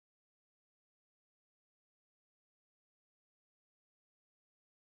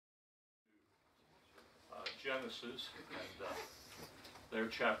Genesis, and there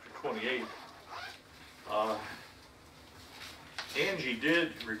chapter 28. Angie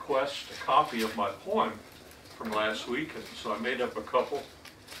did request a copy of my poem from last week, and so I made up a couple.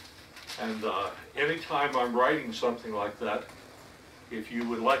 And anytime I'm writing something like that, if you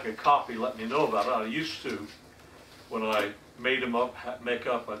would like a copy, let me know about it. I used to, when I made them up, make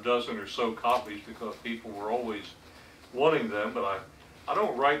up a dozen or so copies because people were always wanting them, but I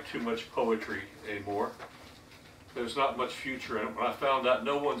don't write too much poetry anymore. There's not much future in it. When I found out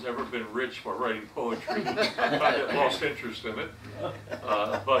no one's ever been rich by writing poetry, I lost interest in it.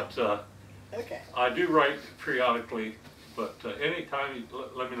 Okay. I do write periodically, but anytime you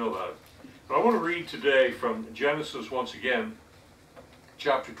let me know about it. But I want to read today from Genesis once again,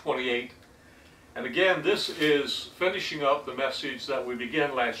 chapter 28. And again, this is finishing up the message that we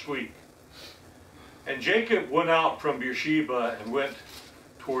began last week. And Jacob went out from Beersheba and went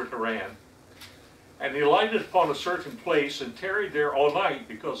toward Haran. And he lighted upon a certain place and tarried there all night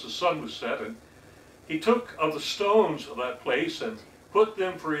because the sun was set. And he took of the stones of that place and put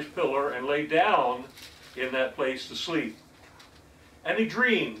them for his pillar and lay down in that place to sleep. And he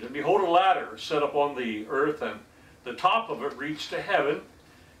dreamed, and behold, a ladder set up on the earth, and the top of it reached to heaven.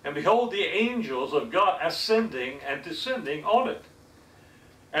 And behold, the angels of God ascending and descending on it.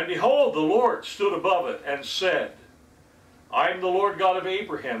 And behold, the Lord stood above it and said, I am the Lord God of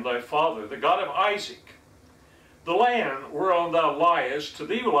Abraham thy father, the God of Isaac. The land whereon thou liest, to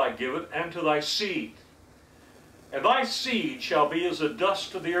thee will I give it, and to thy seed. And thy seed shall be as the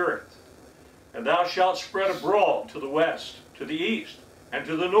dust of the earth. And thou shalt spread abroad to the west, to the east, and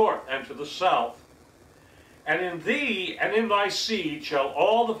to the north, and to the south. And in thee and in thy seed shall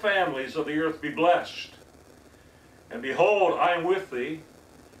all the families of the earth be blessed. And behold, I am with thee,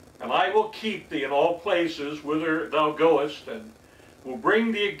 and I will keep thee in all places whither thou goest, and will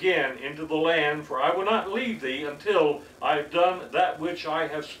bring thee again into the land, for I will not leave thee until I have done that which I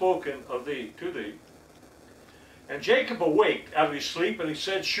have spoken of thee to thee. And Jacob awaked out of his sleep, and he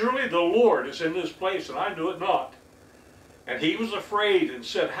said, Surely the Lord is in this place, and I knew it not. And he was afraid, and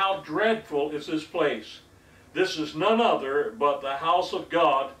said, How dreadful is this place! This is none other but the house of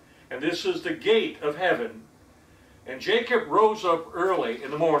God, and this is the gate of heaven. And Jacob rose up early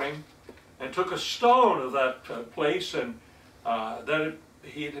in the morning, and took a stone of that place, and that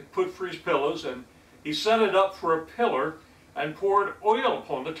he had put for his pillows, and he set it up for a pillar, and poured oil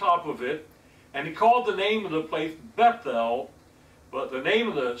upon the top of it. And he called the name of the place Bethel, but the name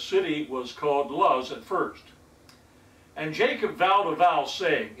of the city was called Luz at first. And Jacob vowed a vow,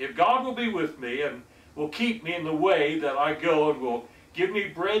 saying, If God will be with me, and will keep me in the way that I go, and will give me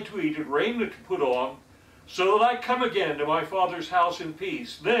bread to eat and raiment to put on, so that I come again to my father's house in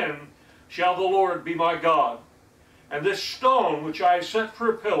peace, then shall the Lord be my God. And this stone which I set for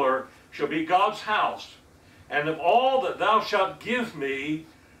a pillar shall be God's house. And of all that thou shalt give me,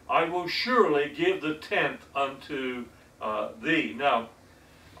 I will surely give the tenth unto thee. Now,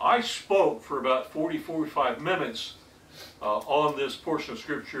 I spoke for about 45 minutes on this portion of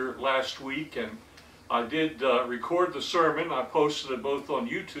Scripture last week, and I did record the sermon. I posted it both on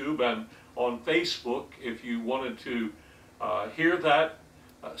YouTube and on Facebook if you wanted to hear that,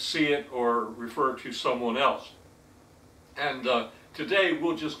 see it, or refer to someone else. And today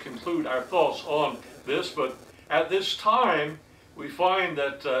we'll just conclude our thoughts on this, but at this time we find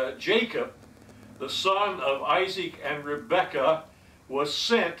that Jacob, the son of Isaac and Rebekah, was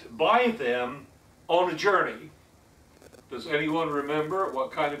sent by them on a journey. Does anyone remember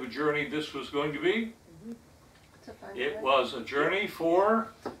what kind of a journey this was going to be? It was a journey for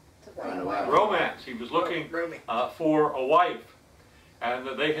romance. He was looking for a wife. And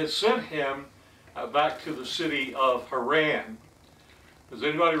they had sent him back to the city of Haran. Does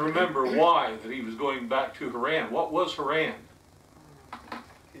anybody remember why that he was going back to Haran? What was Haran?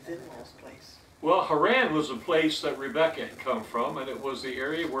 His in-laws' place. Well, Haran was a place that Rebekah had come from, and it was the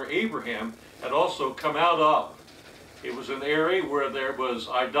area where Abraham had also come out of. It was an area where there was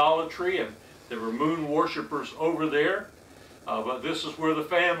idolatry, and there were moon worshippers over there. But this is where the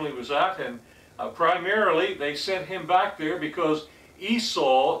family was at, and primarily they sent him back there because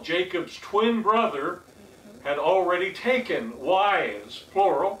Esau, Jacob's twin brother, had already taken wives,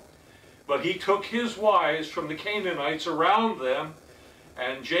 plural, but he took his wives from the Canaanites around them,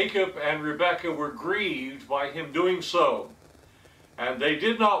 and Jacob and Rebekah were grieved by him doing so. And they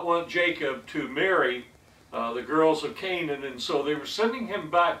did not want Jacob to marry the girls of Canaan, and so they were sending him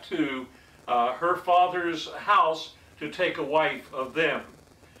back to her father's house to take a wife of them.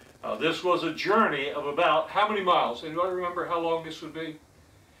 This was a journey of about how many miles? Anybody remember how long this would be?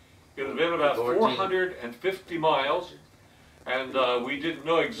 It would have been about 450 miles. And we didn't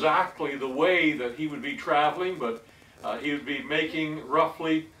know exactly the way that he would be traveling, but he would be making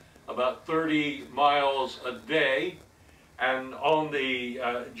roughly about 30 miles a day. And on the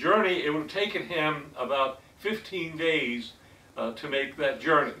journey, it would have taken him about 15 days to make that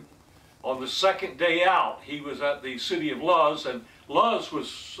journey. On the second day out, he was at the city of Luz, and Luz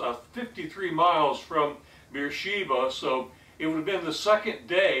was 53 miles from Beersheba, so it would have been the second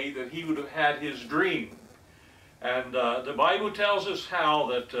day that he would have had his dream. And the Bible tells us how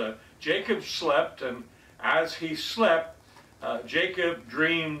that Jacob slept, and as he slept, Jacob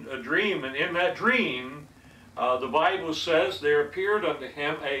dreamed a dream, and in that dream, the Bible says there appeared unto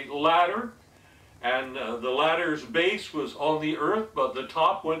him a ladder, and the ladder's base was on the earth, but the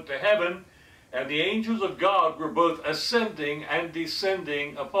top went to heaven, and the angels of God were both ascending and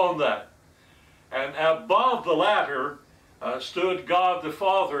descending upon that. And above the ladder stood God the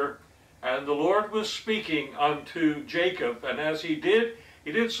Father, and the Lord was speaking unto Jacob. And as he did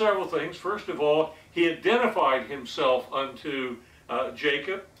several things. First of all, he identified himself unto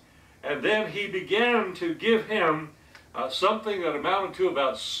Jacob, and then he began to give him something that amounted to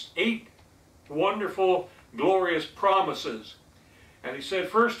about 8 wonderful, glorious promises. And he said,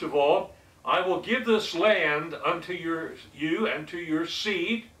 first of all, I will give this land unto you and to your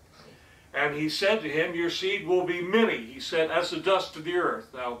seed. And he said to him, your seed will be many. He said, as the dust of the earth.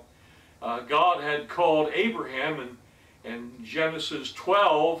 Now, God had called Abraham in Genesis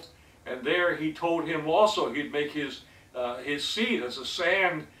 12, and there he told him also he'd make his seed as the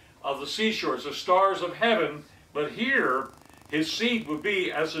sand of the seashore, as the stars of heaven. But here, his seed would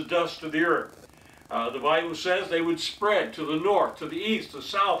be as the dust of the earth. The Bible says they would spread to the north, to the east, the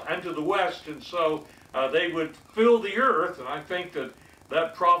south, and to the west, and so they would fill the earth, and I think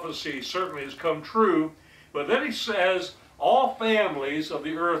that prophecy certainly has come true. But then he says, all families of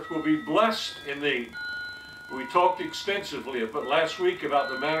the earth will be blessed in thee. We talked extensively last week about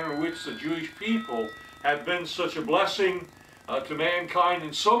the manner in which the Jewish people have been such a blessing to mankind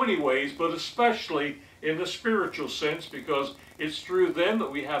in so many ways, but especially in the spiritual sense, because it's through them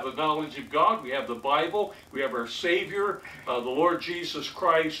that we have the knowledge of God, we have the Bible, we have our Savior, the Lord Jesus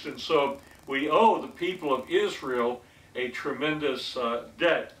Christ, and so we owe the people of Israel a tremendous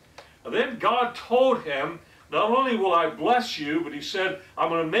debt. And then God told him, not only will I bless you, but he said, I'm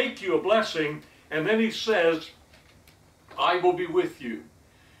going to make you a blessing, and then he says, I will be with you.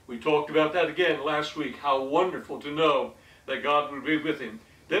 We talked about that again last week, how wonderful to know that God would be with him.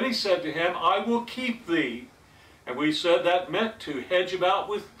 Then he said to him, I will keep thee. And we said that meant to hedge about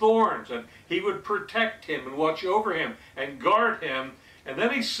with thorns, and he would protect him and watch over him and guard him. And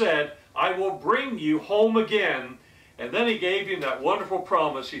then he said, I will bring you home again. And then he gave him that wonderful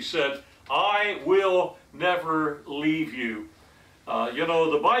promise. He said, I will never leave you. You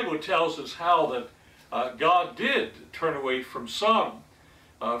know, the Bible tells us how that God did turn away from some.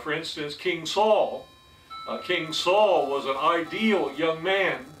 For instance, King Saul. King Saul was an ideal young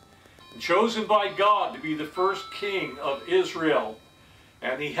man, chosen by God to be the first king of Israel.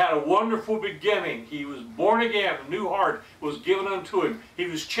 And he had a wonderful beginning. He was born again. A new heart was given unto him. He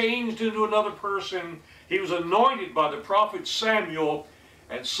was changed into another person. He was anointed by the prophet Samuel.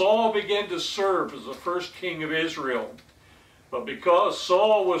 And Saul began to serve as the first king of Israel. But because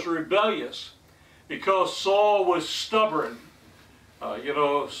Saul was rebellious, because Saul was stubborn, you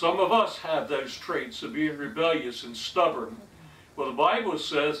know, some of us have those traits of being rebellious and stubborn. Well, the Bible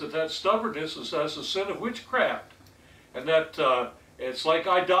says that stubbornness is as a sin of witchcraft, and that it's like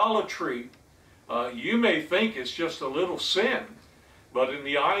idolatry. You may think it's just a little sin, but in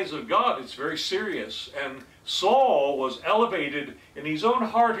the eyes of God, it's very serious. And Saul was elevated in his own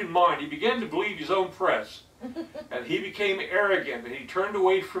heart and mind. He began to believe his own press, and he became arrogant, and he turned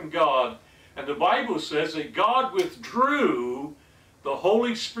away from God. And the Bible says that God withdrew the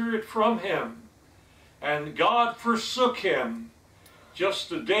Holy Spirit from him, and God forsook him. Just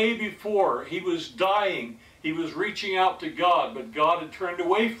the day before he was dying, he was reaching out to God, but God had turned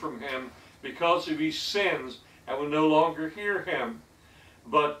away from him because of his sins and would no longer hear him.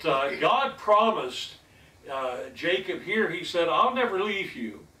 But God promised Jacob here, he said, I'll never leave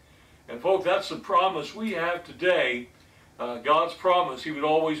you. And folks, that's the promise we have today. God's promise, he would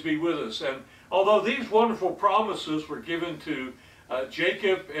always be with us. And although these wonderful promises were given to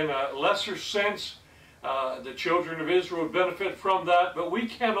Jacob in a lesser sense, the children of Israel would benefit from that, but we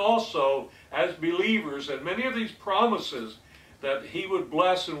can also, as believers, and many of these promises that he would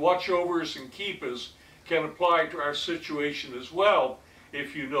bless and watch over us and keep us can apply to our situation as well,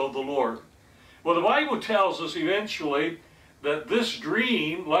 if you know the Lord. Well, the Bible tells us eventually that this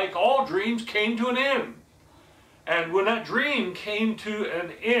dream, like all dreams, came to an end. And when that dream came to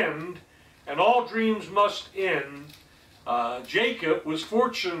an end, and all dreams must end, Jacob was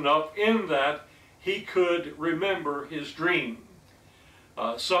fortunate enough in that he could remember his dream.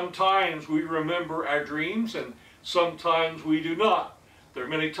 Sometimes we remember our dreams and sometimes we do not. There are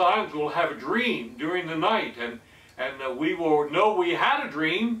many times we'll have a dream during the night and we will know we had a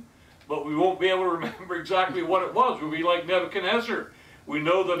dream, but we won't be able to remember exactly what it was. We'll be like Nebuchadnezzar. We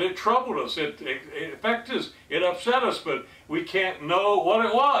know that it troubled us, it affected us, it upset us, but we can't know what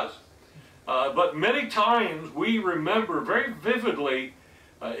it was. But many times we remember very vividly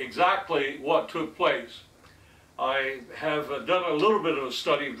exactly what took place. I have done a little bit of a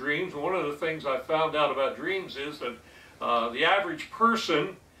study of dreams, and one of the things I found out about dreams is that the average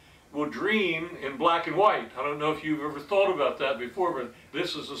person will dream in black and white. I don't know if you've ever thought about that before, but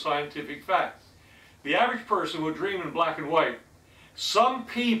this is a scientific fact. The average person will dream in black and white. Some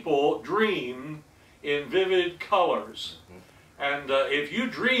people dream in vivid colors. And if you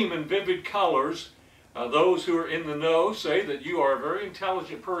dream in vivid colors, those who are in the know say that you are a very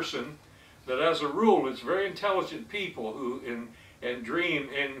intelligent person, that as a rule it's very intelligent people who dream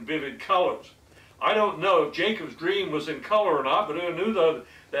in vivid colors. I don't know if Jacob's dream was in color or not, but I knew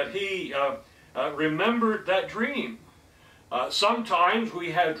that he remembered that dream. Sometimes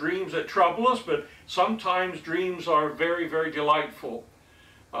we have dreams that trouble us, but sometimes dreams are very, very delightful.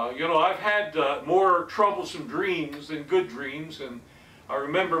 You know, I've had more troublesome dreams than good dreams, and I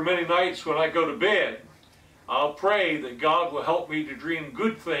remember many nights when I go to bed, I'll pray that God will help me to dream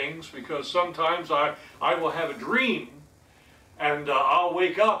good things, because sometimes I will have a dream and I'll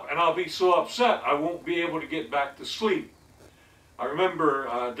wake up and I'll be so upset I won't be able to get back to sleep. I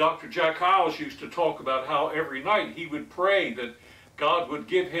remember Dr. Jack Hiles used to talk about how every night he would pray that God would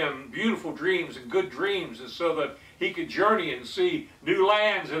give him beautiful dreams and good dreams, and so that he could journey and see new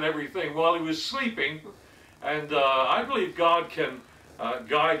lands and everything while he was sleeping. And I believe God can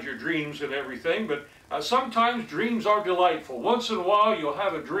guide your dreams and everything, but sometimes dreams are delightful. Once in a while you'll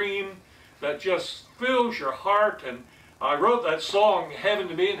have a dream that just fills your heart, and I wrote that song, Heaven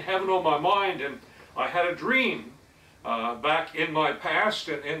to Me and Heaven on My Mind, and I had a dream back in my past,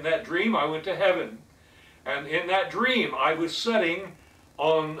 and in that dream I went to heaven. And in that dream I was sitting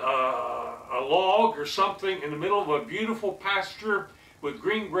on a log or something in the middle of a beautiful pasture with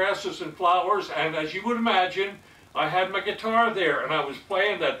green grasses and flowers, and as you would imagine, I had my guitar there, and I was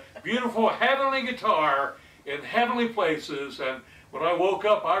playing that beautiful heavenly guitar in heavenly places. And when I woke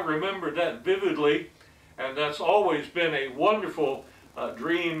up, I remembered that vividly, and that's always been a wonderful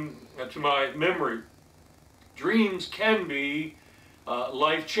dream to my memory. Dreams can be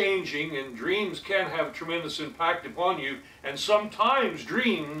life-changing, and dreams can have a tremendous impact upon you, and sometimes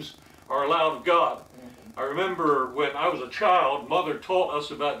dreams are allowed of God. I remember when I was a child, Mother taught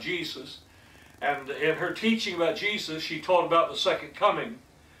us about Jesus, and in her teaching about Jesus, she taught about the second coming.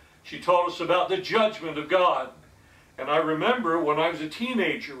 She taught us about the judgment of God. And I remember when I was a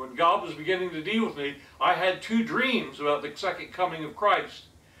teenager, when God was beginning to deal with me, I had two dreams about the second coming of Christ.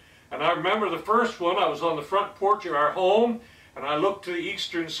 And I remember the first one, I was on the front porch of our home, and I looked to the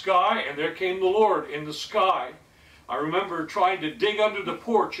eastern sky, and there came the Lord in the sky. I remember trying to dig under the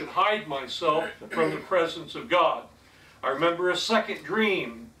porch and hide myself from the presence of God. I remember a second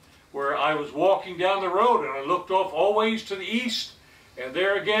dream where I was walking down the road, and I looked off always to the east, and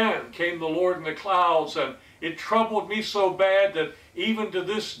there again came the Lord in the clouds, and it troubled me so bad that even to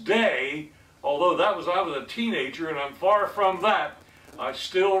this day, although I was a teenager and I'm far from that, I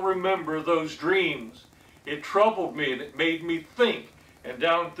still remember those dreams. It troubled me and it made me think, and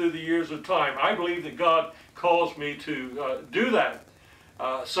down through the years of time, I believe that God calls me to do that.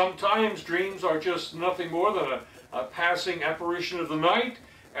 Sometimes dreams are just nothing more than a passing apparition of the night,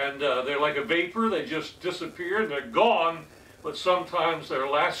 and they're like a vapor. They just disappear and they're gone, but sometimes they're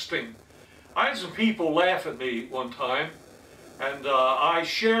lasting. I had some people laugh at me one time, and I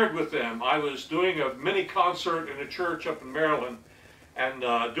shared with them. I was doing a mini concert in a church up in Maryland,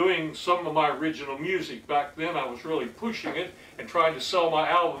 and doing some of my original music. Back then I was really pushing it and trying to sell my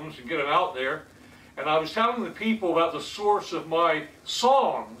albums and get them out there. And I was telling the people about the source of my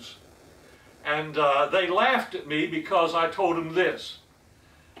songs, and they laughed at me because I told them this.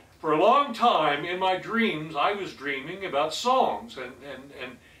 For a long time in my dreams, I was dreaming about songs and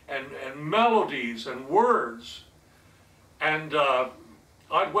melodies and words. And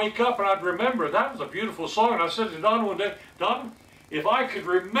I'd wake up and I'd remember that was a beautiful song. And I said to Don one day, Don, if I could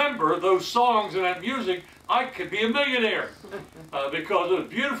remember those songs and that music, I could be a millionaire because it was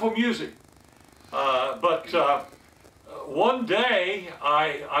beautiful music. But one day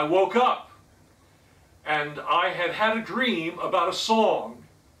I woke up and I had had a dream about a song.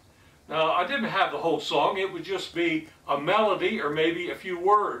 Now, I didn't have the whole song. It would just be a melody or maybe a few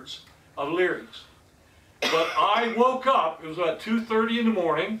words of lyrics. But I woke up, it was about 2:30 in the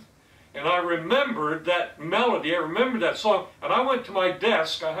morning, and I remembered that melody, I remembered that song, and I went to my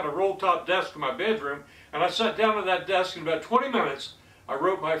desk. I had a roll-top desk in my bedroom, and I sat down at that desk. In about 20 minutes, I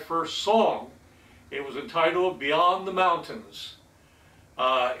wrote my first song. It was entitled Beyond the Mountains.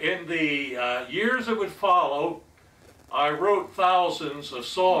 In the years that would follow, I wrote thousands of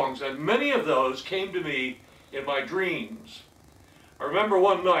songs, and many of those came to me in my dreams. I remember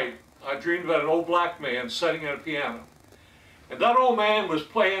one night, I dreamed about an old black man sitting at a piano. And that old man was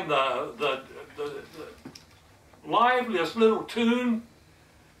playing the liveliest little tune,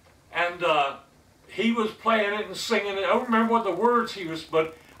 and he was playing it and singing it. I don't remember what the words he was,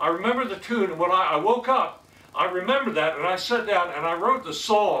 but I remember the tune. And when I woke up, I remembered that, and I sat down and I wrote the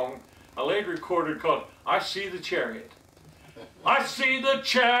song I later recorded called I See the Chariot. I see the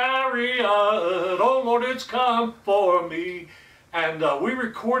chariot, oh Lord, it's come for me. And we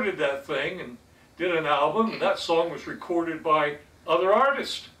recorded that thing and did an album. And that song was recorded by other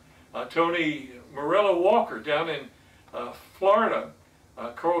artists. Tony Morello Walker down in Florida,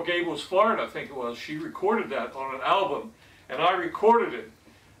 Coral Gables, Florida, I think it was. She recorded that on an album, and I recorded it.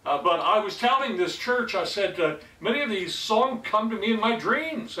 But I was telling this church, I said, many of these songs come to me in my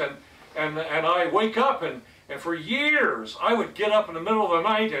dreams, and I wake up, and for years I would get up in the middle of the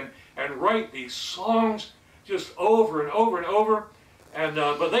night and write these songs just over and over and over, and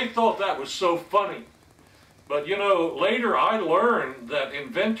but they thought that was so funny. But you know, later I learned that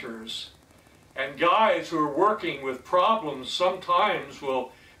inventors and guys who are working with problems sometimes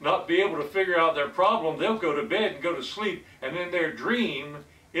will not be able to figure out their problem. They'll go to bed and go to sleep, and in their dream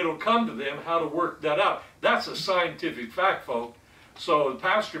it'll come to them how to work that out. That's a scientific fact, folks. So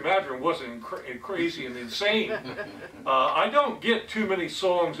Pastor Madron wasn't crazy and insane. I don't get too many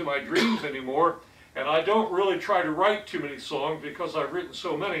songs in my dreams anymore, and I don't really try to write too many songs because I've written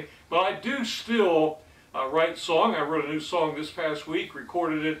so many. But I do still write songs. I wrote a new song this past week,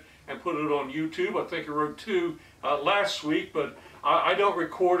 recorded it, and put it on YouTube. I think I wrote two last week, but I don't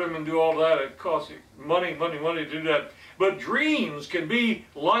record them and do all that. It costs money to do that. But dreams can be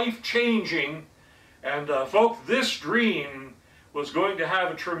life-changing, and folks, this dream was going to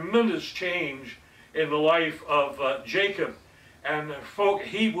have a tremendous change in the life of Jacob. And folk,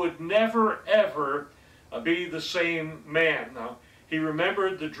 he would never, ever be the same man. Now, he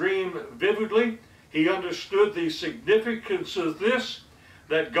remembered the dream vividly. He understood the significance of this,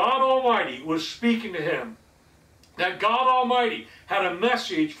 that God Almighty was speaking to him, that God Almighty had a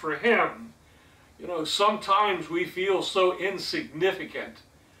message for him. You know, sometimes we feel so insignificant.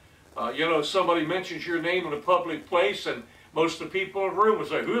 You know, somebody mentions your name in a public place, and most of the people in the room will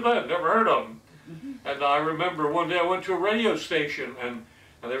say, "Who's that? Never heard of him." And I remember one day I went to a radio station, and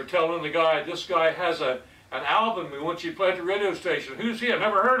they were telling the guy, "This guy has an album we want you to play at the radio station." "Who's he? I've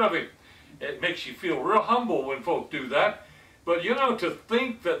never heard of him." It makes you feel real humble when folk do that. But you know, to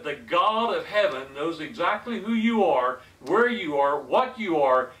think that the God of heaven knows exactly who you are, where you are, what you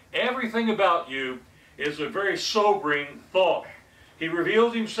are, everything about you, is a very sobering thought. He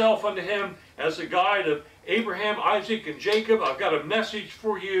revealed himself unto him as the guide of Abraham, Isaac, and Jacob. "I've got a message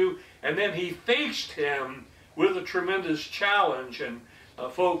for you." And then he faced him with a tremendous challenge. And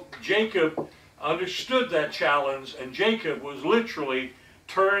folks, Jacob understood that challenge, and Jacob was literally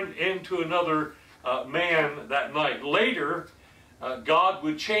turned into another man that night. Later, God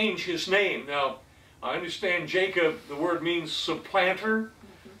would change his name. Now, I understand Jacob, the word means supplanter,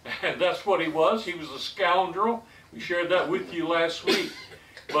 and that's what he was. He was a scoundrel. We shared that with you last week.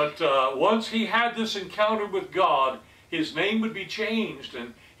 But once he had this encounter with God, his name would be changed,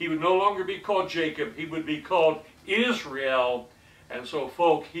 and he would no longer be called Jacob. He would be called Israel. And so,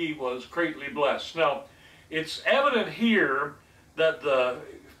 folk, he was greatly blessed. Now, it's evident here that the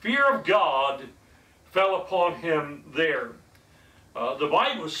fear of God fell upon him there. The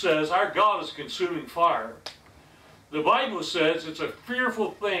Bible says our God is consuming fire. The Bible says it's a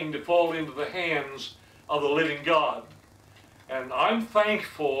fearful thing to fall into the hands of the living God. And I'm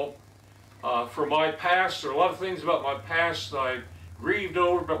thankful for my past. There are a lot of things about my past that I grieved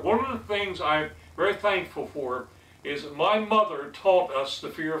over, but one of the things I'm very thankful for is that my mother taught us the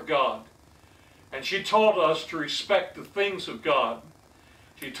fear of God. And she taught us to respect the things of God.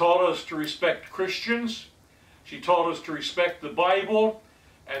 She taught us to respect Christians. She taught us to respect the Bible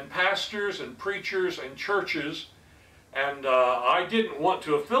and pastors and preachers and churches. And I didn't want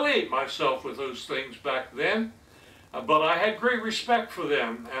to affiliate myself with those things back then, but I had great respect for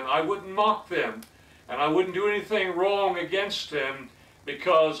them, and I wouldn't mock them, and I wouldn't do anything wrong against them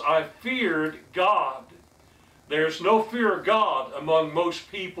because I feared God. There's no fear of God among most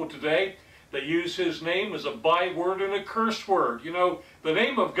people today. They use his name as a byword and a curse word. You know, the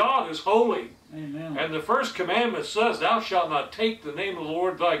name of God is holy. Amen. And the first commandment says, thou shalt not take the name of the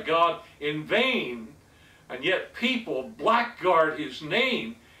Lord thy God in vain. And yet people blackguard his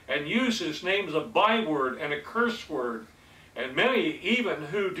name and use his name as a byword and a curse word. And many, even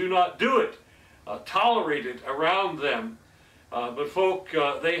who do not do it, tolerate it around them. But folk,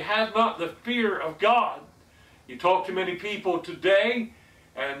 they have not the fear of God. You talk to many people today,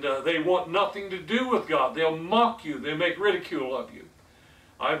 and they want nothing to do with God. They'll mock you. They'll make ridicule of you.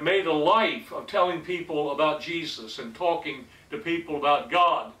 I've made a life of telling people about Jesus and talking to people about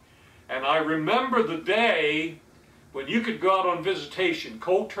God. And I remember the day when you could go out on visitation,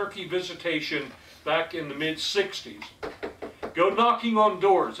 cold turkey visitation, back in the mid-60s. Go knocking on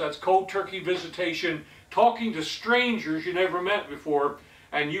doors, that's cold turkey visitation, talking to strangers you never met before,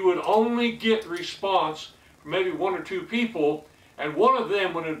 and you would only get response from maybe one or two people, and one of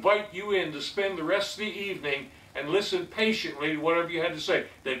them would invite you in to spend the rest of the evening and listen patiently to whatever you had to say.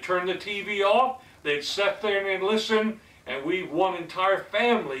 They'd turn the TV off, they'd sit there and listen, and we won entire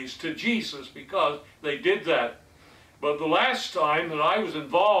families to Jesus because they did that. But the last time that I was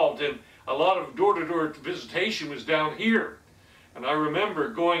involved in a lot of door-to-door visitation was down here. And I remember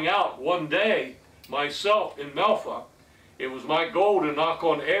going out one day myself in Melfa. It was my goal to knock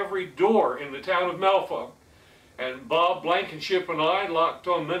on every door in the town of Melfa. And Bob Blankenship and I knocked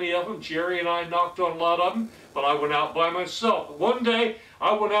on many of them. Jerry and I knocked on a lot of them. But I went out by myself. But one day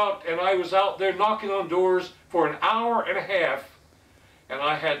I went out and I was out there knocking on doors for an hour and a half. And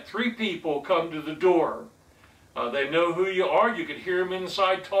I had 3 people come to the door. They know who you are. You could hear them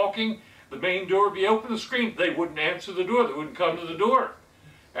inside talking. The main door would be open, the screen. They wouldn't answer the door. They wouldn't come to the door.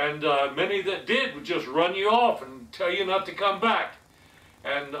 And many that did would just run you off and tell you not to come back.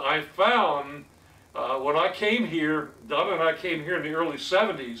 And I found when I came here, Donna and I came here in the early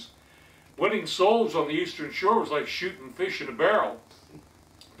 70s, winning souls on the Eastern Shore was like shooting fish in a barrel.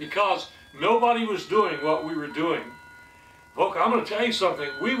 Because nobody was doing what we were doing. Look, I'm going to tell you something.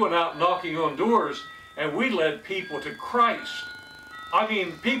 We went out knocking on doors and we led people to Christ. I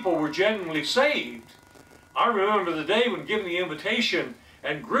mean, people were genuinely saved. I remember the day when giving the invitation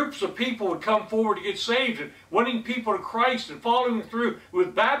and groups of people would come forward to get saved and winning people to Christ and following through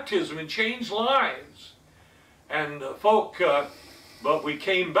with baptism and changed lives. And but we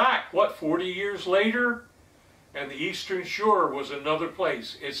came back, what, 40 years later? And the Eastern Shore was another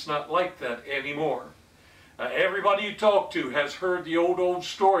place. It's not like that anymore. Everybody you talk to has heard the old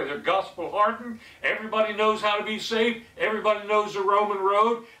story. They're gospel hardened. Everybody knows how to be saved. Everybody knows the Roman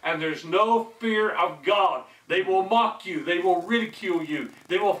road. And there's no fear of God. They will mock you. They will ridicule you.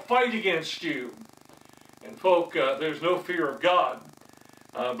 They will fight against you. And folk, there's no fear of God.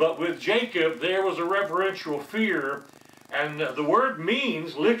 But with Jacob, there was a reverential fear. And the word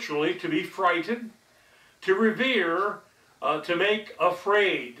means literally to be frightened, to revere, to make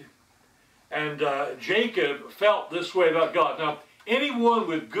afraid. And Jacob felt this way about God. Now, anyone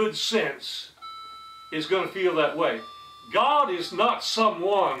with good sense is going to feel that way. God is not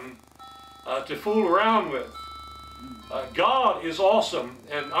someone to fool around with. God is awesome.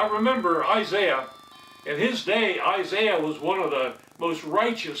 And I remember Isaiah. In his day, Isaiah was one of the most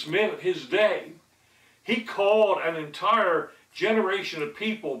righteous men of his day. He called an entire generation of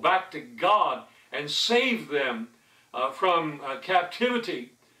people back to God and saved them from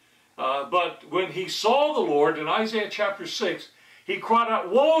captivity. But when he saw the Lord in Isaiah chapter 6, he cried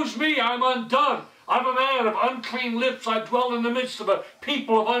out, "Woe's me, I'm undone. I'm a man of unclean lips. I dwell in the midst of a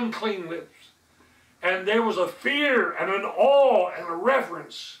people of unclean lips." And there was a fear and an awe and a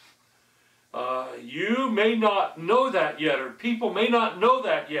reverence. You may not know that yet, or people may not know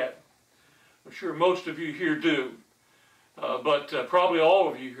that yet. I'm sure most of you here do. But probably all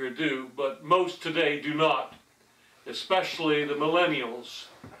of you here do, but most today do not. Especially the millennials.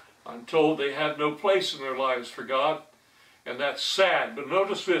 I'm told they have no place in their lives for God, and that's sad. But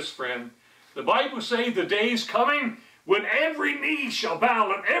notice this, friend. The Bible says the day is coming when every knee shall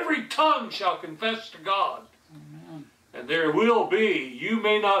bow and every tongue shall confess to God. Amen. And there will be, you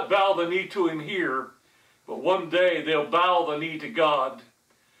may not bow the knee to him here, but one day they'll bow the knee to God.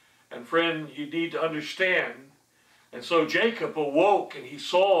 And friend, you need to understand. And so Jacob awoke and he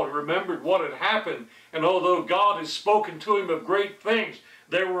saw and remembered what had happened. And although God had spoken to him of great things,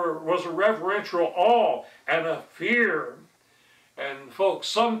 there was a reverential awe and a fear. And folks,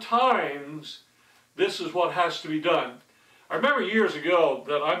 sometimes this is what has to be done. I remember years ago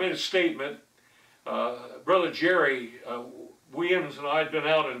that I made a statement. Brother Jerry Williams and I had been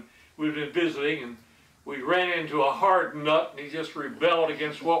out and we'd been visiting, and we ran into a hard nut, and he just rebelled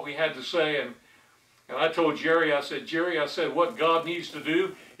against what we had to say. And I told Jerry, I said, what God needs to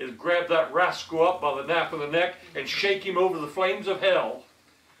do is grab that rascal up by the nape of the neck and shake him over the flames of hell.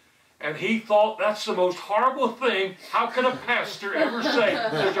 And he thought, that's the most horrible thing. How can a pastor ever say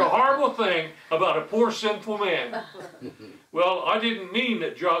such a horrible thing about a poor sinful man? Well, I didn't mean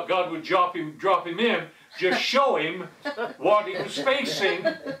that God would drop him in. Just show him what he was facing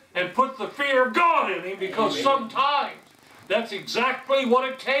and put the fear of God in him, because sometimes that's exactly what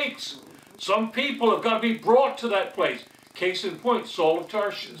it takes. Some people have got to be brought to that place. Case in point, Saul of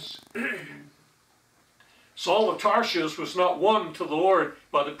Tarshish. Saul of Tarshish was not won to the Lord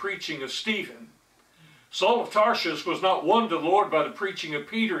by the preaching of Stephen. Saul of Tarshish was not won to the Lord by the preaching of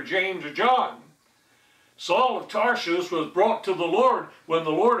Peter, James, or John. Saul of Tarshish was brought to the Lord when the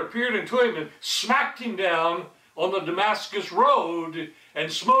Lord appeared unto him and smacked him down on the Damascus road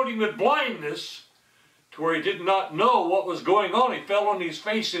and smote him with blindness to where he did not know what was going on. He fell on his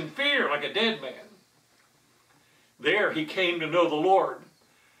face in fear like a dead man. There he came to know the Lord.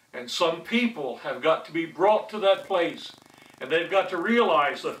 And some people have got to be brought to that place, and they've got to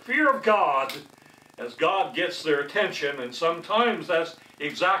realize the fear of God as God gets their attention, and sometimes that's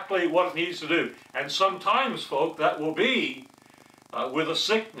exactly what it needs to do. And sometimes, folk, that will be with a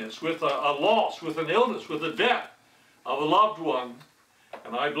sickness, with a loss, with an illness, with the death of a loved one.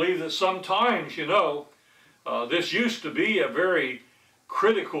 And I believe that sometimes, you know, this used to be a very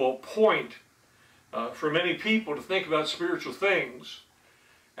critical point for many people to think about spiritual things.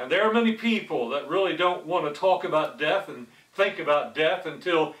 And there are many people that really don't want to talk about death and think about death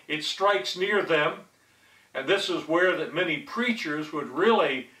until it strikes near them. And this is where that many preachers would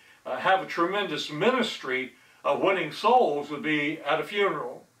really have a tremendous ministry of winning souls, would be at a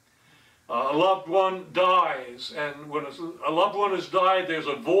funeral. A loved one dies, and when a loved one has died, there's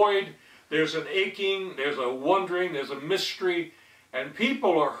a void, there's an aching, there's a wondering, there's a mystery, and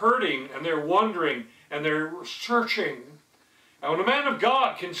people are hurting, and they're wondering, and they're searching. And when a man of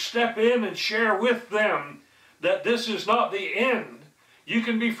God can step in and share with them that this is not the end, you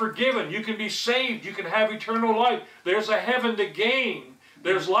can be forgiven, you can be saved, you can have eternal life. There's a heaven to gain.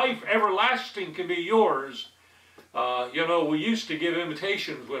 There's life everlasting can be yours. You know, we used to give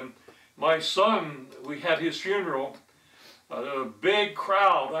invitations when my son, we had his funeral. A big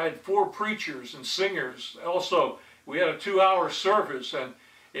crowd. I had 4 preachers and singers. Also, we had a 2-hour service, and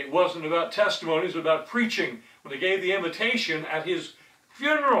it wasn't about testimonies, it was about preaching. When they gave the invitation at his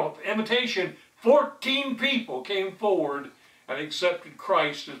funeral invitation, 14 people came forward and accepted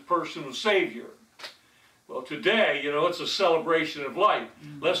Christ as personal Savior. Well, today, you know, it's a celebration of life.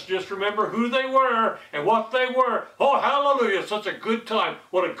 Let's just remember who they were and what they were. Oh, hallelujah, such a good time.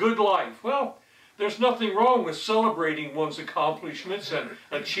 What a good life. Well, there's nothing wrong with celebrating one's accomplishments and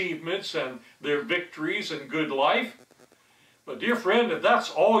achievements and their victories and good life. But dear friend, if that's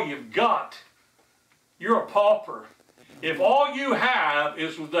all you've got, you're a pauper. If all you have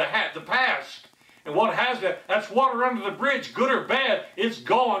is the past, and what has that's water under the bridge, good or bad, it's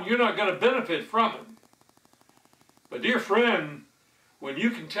gone. You're not going to benefit from it. But dear friend, when you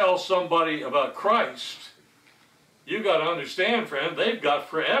can tell somebody about Christ, you've got to understand, friend, they've got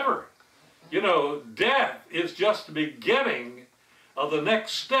forever. You know, death is just the beginning of the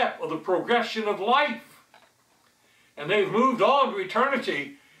next step of the progression of life. And they've moved on to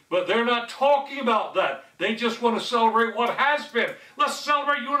eternity, but they're not talking about that. They just want to celebrate what has been. Let's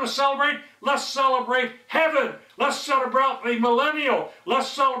celebrate. You want to celebrate? Let's celebrate heaven. Let's celebrate the millennial. Let's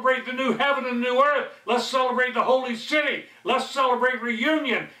celebrate the new heaven and new earth. Let's celebrate the holy city. Let's celebrate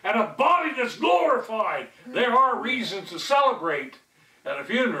reunion and a body that's glorified. There are reasons to celebrate at a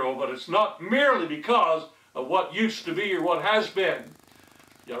funeral, but it's not merely because of what used to be or what has been.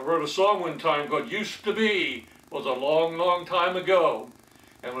 I wrote a song one time called "Used to Be" was a long, long time ago.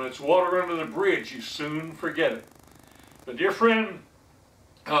 And when it's water under the bridge, you soon forget it. But dear friend,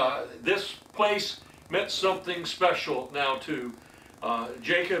 this place meant something special now to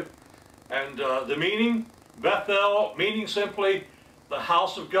Jacob. And the meaning, Bethel, meaning simply the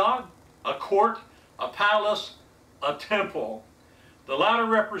house of God, a court, a palace, a temple. The latter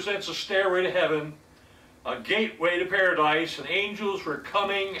represents a stairway to heaven, a gateway to paradise, and angels were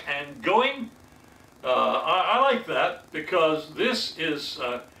coming and going. I like that because this is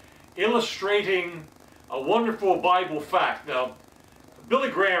illustrating a wonderful Bible fact. Now, Billy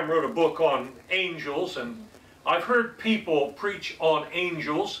Graham wrote a book on angels, and I've heard people preach on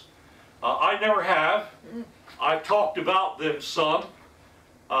angels. I never have. I've talked about them some,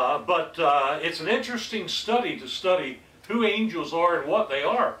 but it's an interesting study to study who angels are and what they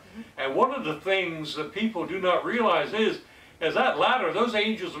are. And one of the things that people do not realize is that ladder, those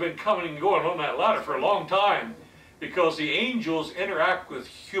angels have been coming and going on that ladder for a long time because the angels interact with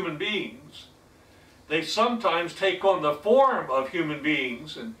human beings. they sometimes take on the form of human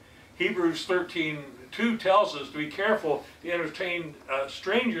beings. And Hebrews 13:2 tells us to be careful to entertain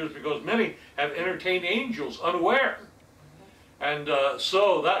strangers, because many have entertained angels unaware. And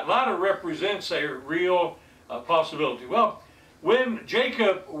so that latter represents a real possibility. Well, when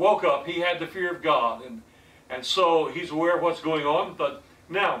Jacob woke up, he had the fear of God, and so he's aware of what's going on. But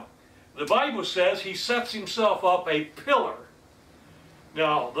now, the Bible says he sets himself up a pillar.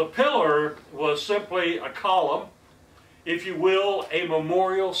 Now, the pillar was simply a column, if you will, a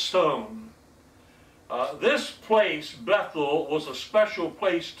memorial stone. This place, Bethel, was a special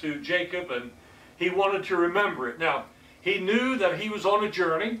place to Jacob, and he wanted to remember it. Now, he knew that he was on a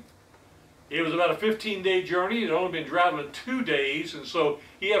journey. It was about a 15-day journey. He'd only been traveling 2 days, and so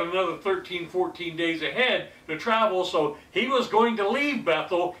he had another 13, 14 days ahead to travel. So he was going to leave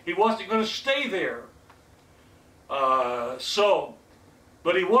Bethel. He wasn't going to stay there.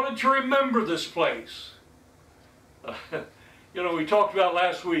 But he wanted to remember this place. You know, we talked about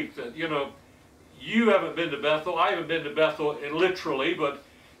last week that, you know, you haven't been to Bethel. I haven't been to Bethel literally, but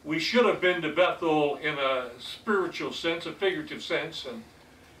we should have been to Bethel in a spiritual sense, a figurative sense, and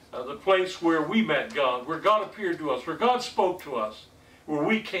the place where we met God, where God appeared to us, where God spoke to us, where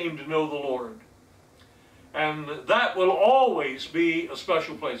we came to know the Lord. And that will always be a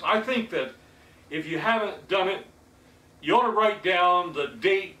special place. I think that if you haven't done it, you ought to write down the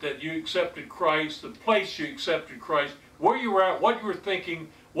date that you accepted Christ, the place you accepted Christ, where you were at, what you were thinking,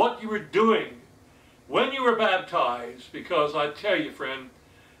 what you were doing, when you were baptized. Because I tell you, friend,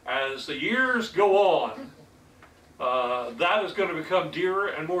 as the years go on, that is going to become dearer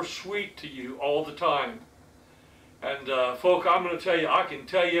and more sweet to you all the time. And folk, I'm going to tell you, I can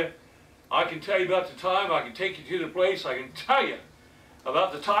tell you about the time, I can take you to the place, I can tell you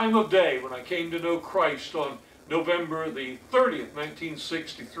about the time of day when I came to know Christ on November the 30th,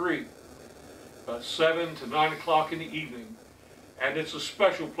 1963, 7 to 9 o'clock in the evening. And it's a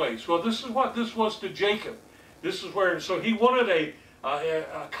special place. Well, this is what this was to Jacob. This is where, so he wanted a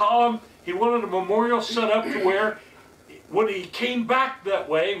column, he wanted a memorial set up to where when he came back that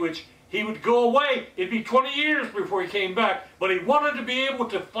way, which he would go away, it'd be 20 years before he came back, but he wanted to be able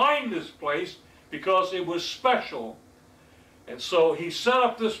to find this place because it was special. And so he set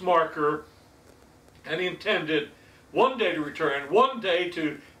up this marker, and he intended one day to return, one day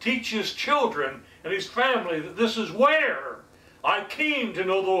to teach his children and his family that this is where I came to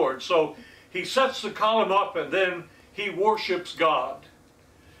know the Lord. So he sets the column up, and then he worships God.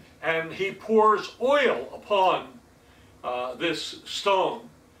 And he pours oil upon this stone.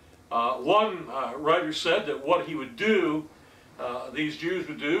 One writer said that what he would do, these Jews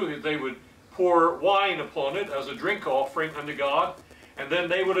would do, they would pour wine upon it as a drink offering unto God, and then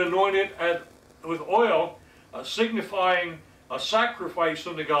they would anoint it with oil, signifying a sacrifice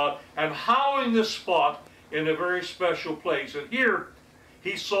unto God, and hallowing this spot in a very special place. And here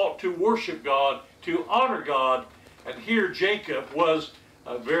he sought to worship God, to honor God, and here Jacob was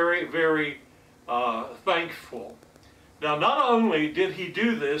very, very thankful. Now, not only did he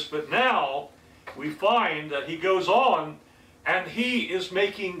do this, but now we find that he goes on and he is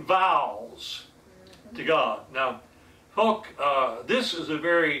making vows to God. Now, folk, this is a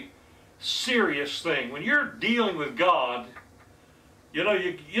very serious thing. When you're dealing with God, you know,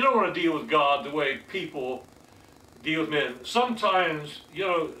 you don't want to deal with God the way people deal with men. Sometimes, you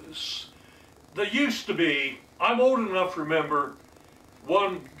know, there used to be, I'm old enough to remember,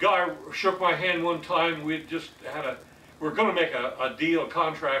 one guy shook my hand one time. We were going to make a deal, a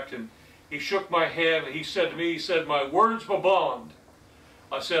contract, and he shook my hand and he said to me, he said, "My word's my bond."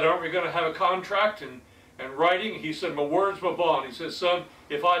 I said, "Aren't we going to have a contract and writing?" He said, "My word's my bond." He said, "Son,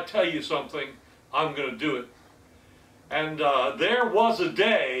 if I tell you something, I'm going to do it." And there was a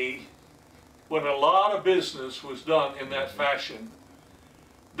day when a lot of business was done in that fashion.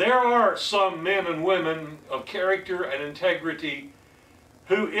 There are some men and women of character and integrity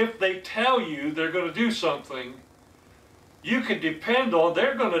who, if they tell you they're going to do something, you can depend on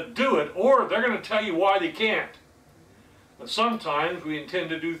they're going to do it, or they're going to tell you why they can't. But sometimes we intend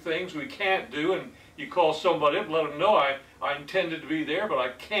to do things we can't do, and you call somebody up and let them know, I intended to be there, but I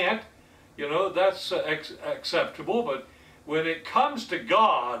can't. You know, that's acceptable. But when it comes to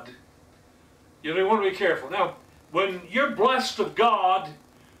God, you know, you want to be careful. Now, when you're blessed of God,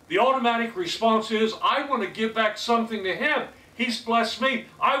 the automatic response is, I want to give back something to Him. He's blessed me.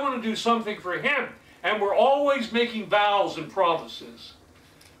 I want to do something for Him. And we're always making vows and promises.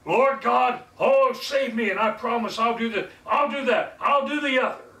 Lord God, oh, save me, and I promise I'll do this, I'll do that, I'll do the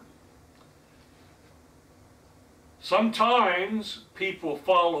other. Sometimes people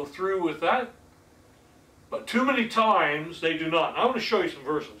follow through with that, but too many times they do not. I want to show you some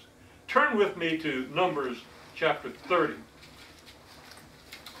verses. turn with me to Numbers chapter 30.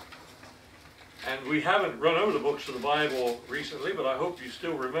 And we haven't run over the books of the Bible recently, but I hope you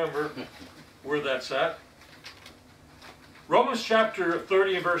still remember where that's at. Romans chapter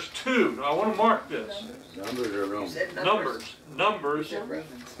 30 and verse 2. Now I want to mark this. Numbers or Romans? Numbers. Numbers.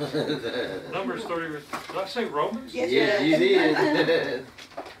 Romans. Numbers 30. Did I say Romans? Yes, you did.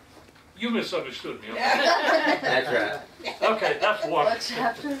 You misunderstood me. That's right. Okay, that's one. What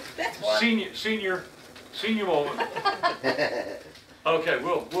chapter? That's one. Senior moment. Okay,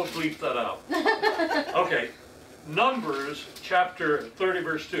 we'll bleep that out. Okay, Numbers chapter 30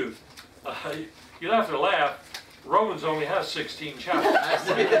 verse 2. You'll have to laugh. Romans only has 16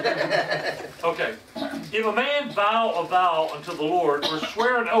 chapters. Okay, if a man vow a vow unto the Lord, or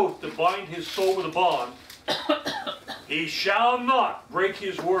swear an oath to bind his soul with a bond, he shall not break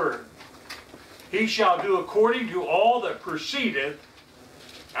his word. He shall do according to all that proceedeth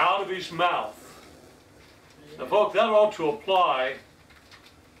out of his mouth. Now, folks, that ought to apply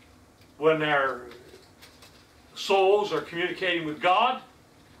when our souls are communicating with God,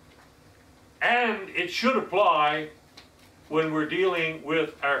 and it should apply when we're dealing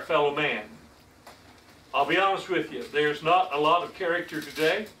with our fellow man. I'll be honest with you, there's not a lot of character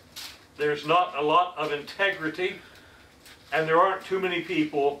today, there's not a lot of integrity, and there aren't too many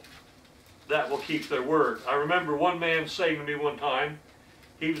people that will keep their word. I remember one man saying to me one time,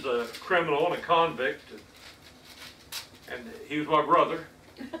 he was a criminal and a convict, and he was my brother.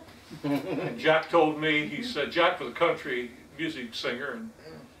 And Jack told me, he said, Jack was a country music singer, and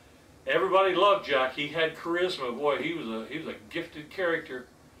everybody loved Jack. He had charisma. Boy, he was a gifted character.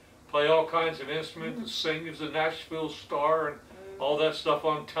 Play all kinds of instruments and sing. He was a Nashville star and all that stuff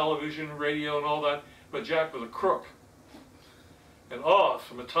on television, radio, and all that. But Jack was a crook. And off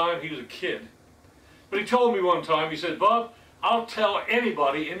from the time he was a kid. But he told me one time, he said, Bob, I'll tell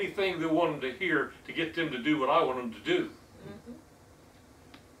anybody anything they want them to hear to get them to do what I want them to do.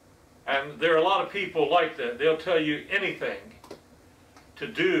 And there are a lot of people like that. They'll tell you anything to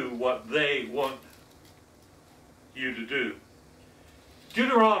do what they want you to do.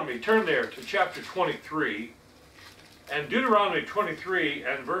 Deuteronomy, turn there to chapter 23. And Deuteronomy 23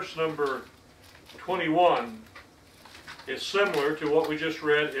 and verse number 21 is similar to what we just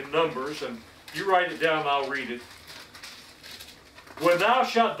read in Numbers. And you write it down, I'll read it. When thou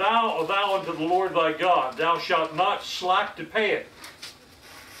shalt vow a vow unto the Lord thy God, thou shalt not slack to pay it.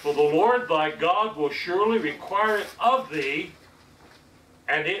 For the Lord thy God will surely require it of thee,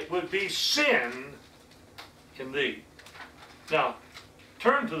 and it would be sin in thee. Now,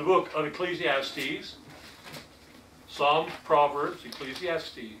 turn to the book of Ecclesiastes, Psalms, Proverbs,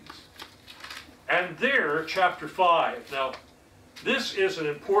 Ecclesiastes, and there, chapter 5. Now, this is an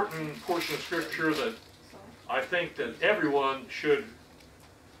important portion of Scripture that I think that everyone should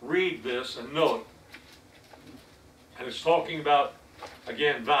read this and know it. And it's talking about,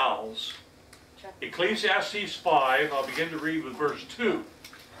 again, vows. Ecclesiastes 5, I'll begin to read with verse 2.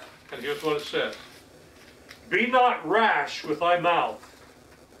 And here's what it says. Be not rash with thy mouth.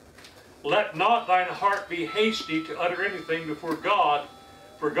 Let not thine heart be hasty to utter anything before God,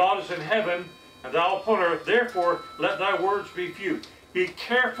 for God is in heaven, and thou upon earth. Therefore, let thy words be few. Be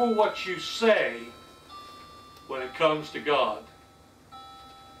careful what you say when it comes to God.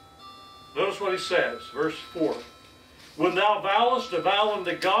 Notice what he says, verse 4. When thou vowest a vow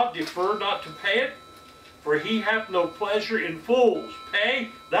unto God, defer not to pay it, for he hath no pleasure in fools. Pay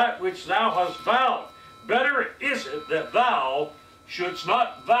that which thou hast vowed. Better is it that thou shouldst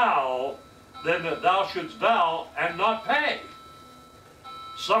not vow than that thou shouldst vow and not pay.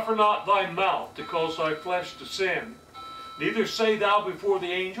 Suffer not thy mouth to cause thy flesh to sin. Neither say thou before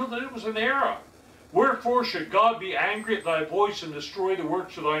the angel that it was an error. Wherefore should God be angry at thy voice and destroy the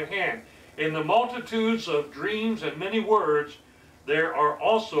works of thine hand? In the multitudes of dreams and many words, there are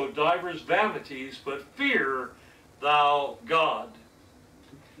also divers vanities, but fear thou God.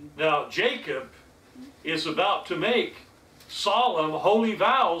 Now Jacob is about to make solemn, holy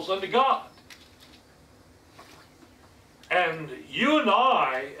vows unto God. And you and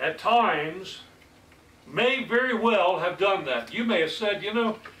I, at times, may very well have done that. You may have said, you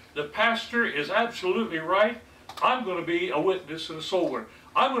know, the pastor is absolutely right. I'm going to be a witness and a soul winner.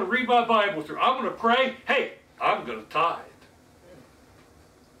 I'm going to read my Bible through. I'm going to pray. Hey, I'm going to tithe.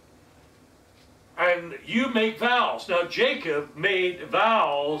 And you make vows. Now, Jacob made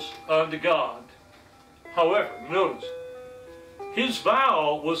vows unto God. However, notice, his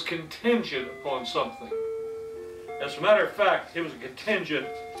vow was contingent upon something. As a matter of fact, it was contingent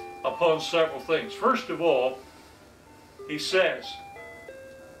upon several things. First of all, he says,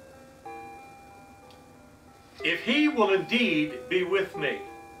 if he will indeed be with me,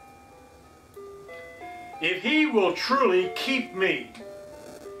 if He will truly keep me,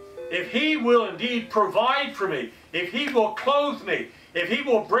 if He will indeed provide for me, if He will clothe me, if He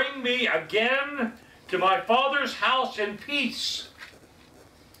will bring me again to my Father's house in peace.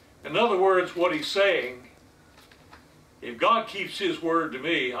 In other words, what He's saying, if God keeps His word to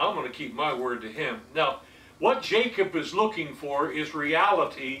me, I'm going to keep my word to Him. Now, what Jacob is looking for is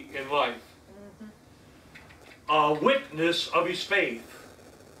reality in life. A witness of his faith.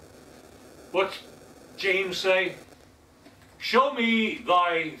 What's James say? Show me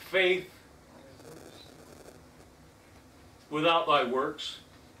thy faith without thy works,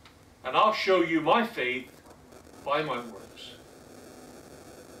 and I'll show you my faith by my works.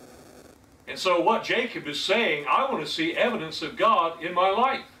 And so what Jacob is saying, I want to see evidence of God in my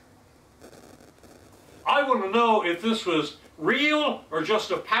life. I want to know if this was real or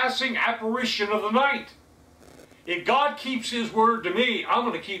just a passing apparition of the night. If God keeps His word to me, I'm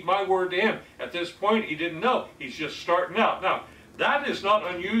going to keep my word to Him. At this point, he didn't know. He's just starting out. Now, that is not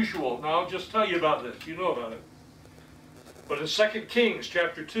unusual. Now, I'll just tell you about this. You know about it. But in 2 Kings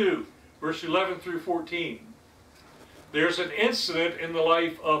chapter 2, verse 11 through 14, there's an incident in the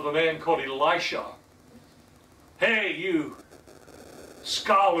life of a man called Elisha. Hey, you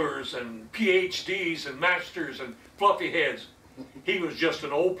scholars and PhDs and masters and fluffy heads. He was just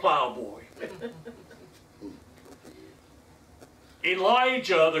an old plowboy.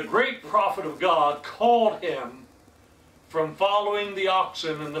 Elijah, the great prophet of God, called him from following the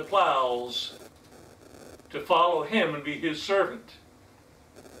oxen and the plows to follow him and be his servant.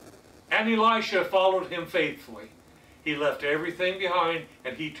 And Elisha followed him faithfully. He left everything behind,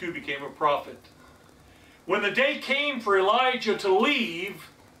 and he too became a prophet. When the day came for Elijah to leave,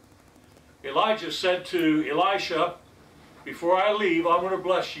 Elijah said to Elisha, before I leave, I'm going to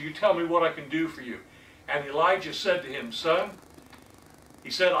bless you. You tell me what I can do for you. And Elijah said to him, son,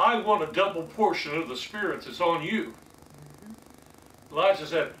 he said, I want a double portion of the Spirit that's on you. Elijah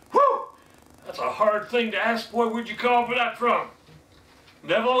said, whew, that's a hard thing to ask. Boy, where'd you call for that from?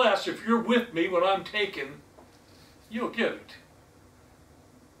 Nevertheless, if you're with me when I'm taken, you'll get it.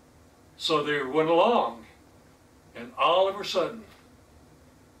 So they went along, and all of a sudden,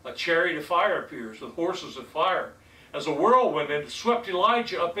 a chariot of fire appears with horses of fire as a whirlwind, and it swept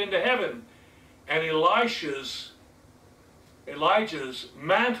Elijah up into heaven. And Elijah's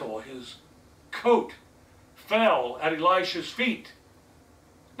mantle, his coat, fell at Elisha's feet.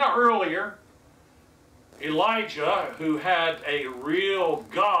 Now earlier, Elijah, who had a real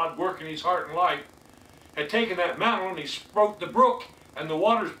God working his heart and life, had taken that mantle and he smote the brook, and the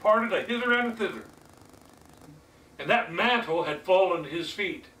waters parted a hither and a thither. And that mantle had fallen to his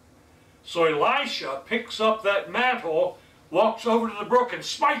feet. So Elisha picks up that mantle, walks over to the brook and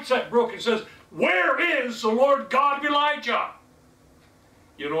smites that brook and says, where is the Lord God of Elijah?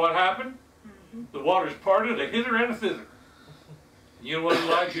 You know what happened? The waters parted a hither and a thither. You know what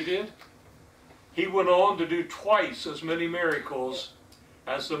Elijah did? He went on to do twice as many miracles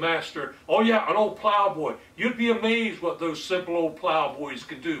as the master. Oh yeah, an old plowboy. You'd be amazed what those simple old plowboys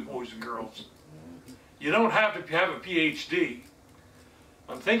can do, boys and girls. You don't have to have a PhD.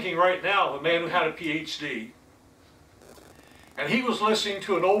 I'm thinking right now of a man who had a PhD. And he was listening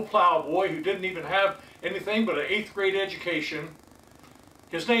to an old plowboy who didn't even have anything but an 8th grade education.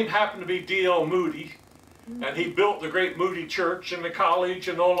 His name happened to be D.L. Moody. And he built the great Moody Church and the college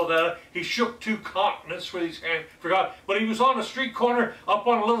and all of that. He shook 2 continents with his hand for God. But he was on a street corner up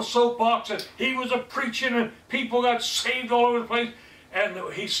on a little soapbox, and he was preaching, and people got saved all over the place. And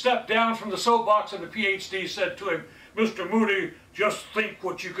he stepped down from the soapbox, and the PhD said to him, Mr. Moody, just think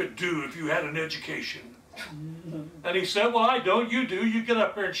what you could do if you had an education. And he said, well, I don't. You do. You get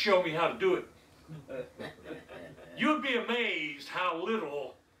up there and show me how to do it. You'd be amazed how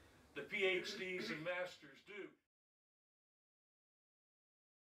little the PhDs and masters